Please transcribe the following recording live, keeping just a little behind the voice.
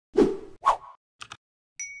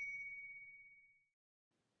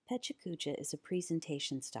Pecha Kucha is a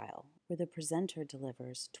presentation style where the presenter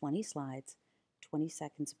delivers 20 slides, 20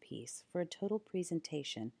 seconds apiece for a total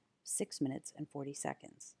presentation of 6 minutes and 40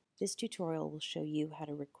 seconds. This tutorial will show you how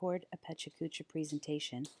to record a Pecha Kucha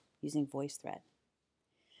presentation using VoiceThread.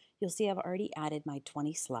 You'll see I've already added my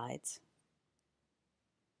 20 slides,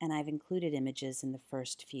 and I've included images in the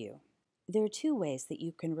first few. There are two ways that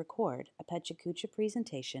you can record a Pecha Kucha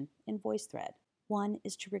presentation in VoiceThread. One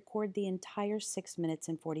is to record the entire 6 minutes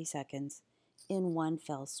and 40 seconds in one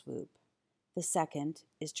fell swoop. The second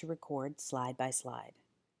is to record slide by slide.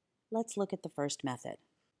 Let's look at the first method.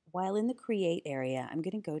 While in the Create area, I'm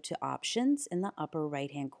going to go to Options in the upper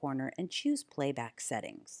right-hand corner and choose Playback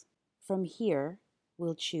Settings. From here,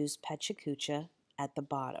 we'll choose Pecha Kucha at the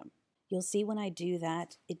bottom. You'll see when I do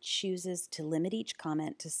that, it chooses to limit each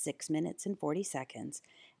comment to 6 minutes and 40 seconds,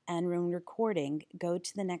 and when recording, go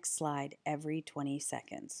to the next slide every 20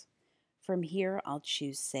 seconds. From here, I'll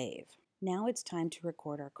choose Save. Now it's time to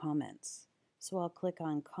record our comments. So I'll click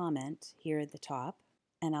on Comment here at the top,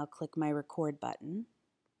 and I'll click my Record button.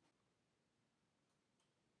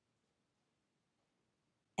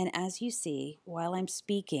 And as you see, while I'm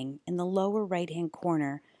speaking, in the lower right-hand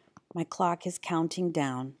corner, my clock is counting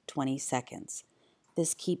down 20 seconds.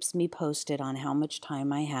 This keeps me posted on how much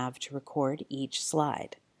time I have to record each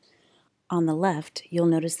slide. On the left, you'll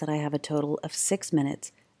notice that I have a total of 6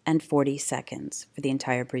 minutes and 40 seconds for the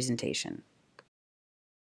entire presentation.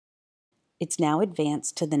 It's now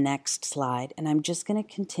advanced to the next slide, and I'm just going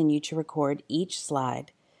to continue to record each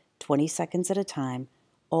slide 20 seconds at a time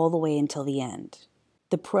all the way until the end.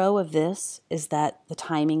 The pro of this is that the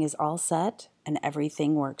timing is all set and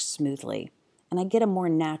everything works smoothly, and I get a more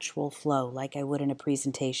natural flow like I would in a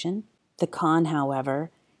presentation. The con,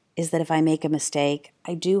 however, is that if I make a mistake,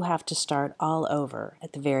 I do have to start all over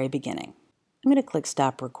at the very beginning. I'm going to click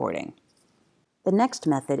Stop Recording. The next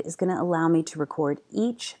method is going to allow me to record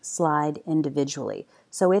each slide individually.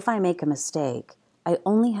 So if I make a mistake, I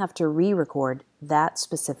only have to re-record that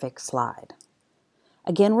specific slide.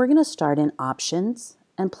 Again, we're going to start in Options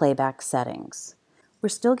and Playback Settings. We're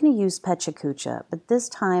still going to use Pecha Kucha, but this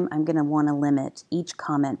time I'm going to want to limit each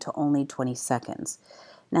comment to only 20 seconds.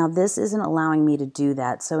 Now this isn't allowing me to do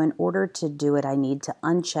that, so in order to do it I need to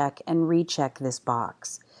uncheck and recheck this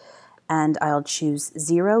box. And I'll choose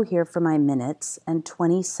 0 here for my minutes and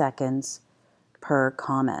 20 seconds per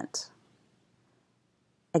comment.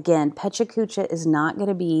 Again, Pecha Kucha is not going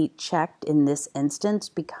to be checked in this instance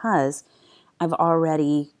because I've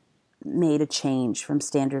already made a change from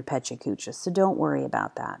standard Pecha Kucha, so don't worry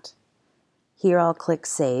about that. Here I'll click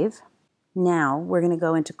Save. Now we're going to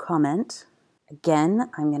go into Comment. Again,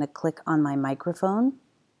 I'm going to click on my microphone.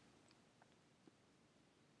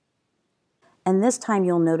 And this time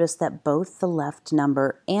you'll notice that both the left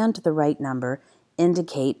number and the right number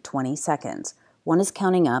indicate 20 seconds. One is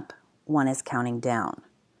counting up, one is counting down.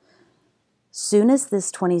 Soon as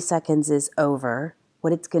this 20 seconds is over,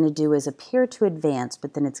 what it's going to do is appear to advance,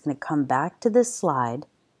 but then it's going to come back to this slide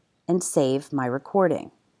and save my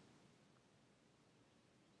recording.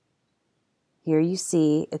 Here you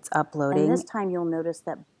see it's uploading. And this time you'll notice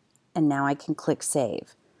that, and now I can click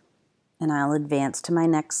Save. And I'll advance to my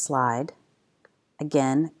next slide.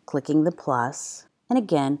 Again, clicking the plus, and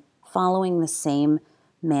again, following the same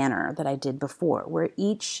manner that I did before, where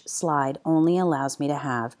each slide only allows me to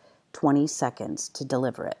have 20 seconds to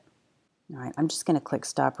deliver it. All right, I'm just going to click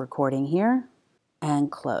Stop Recording here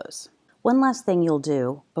and close. One last thing you'll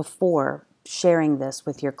do before sharing this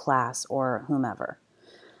with your class or whomever.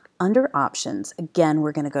 Under Options, again,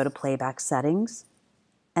 we're going to go to Playback Settings,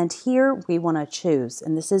 and here we want to choose,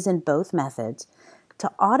 and this is in both methods,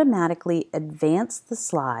 to automatically advance the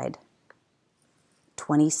slide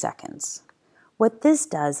 20 seconds. What this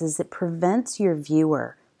does is it prevents your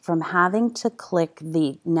viewer from having to click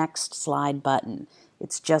the next slide button.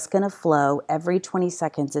 It's just going to flow every 20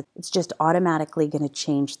 seconds. It's just automatically going to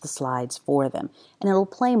change the slides for them. And it'll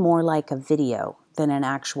play more like a video than an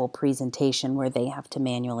actual presentation where they have to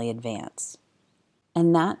manually advance.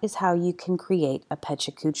 And that is how you can create a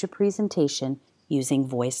Pecha Kucha presentation using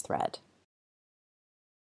VoiceThread.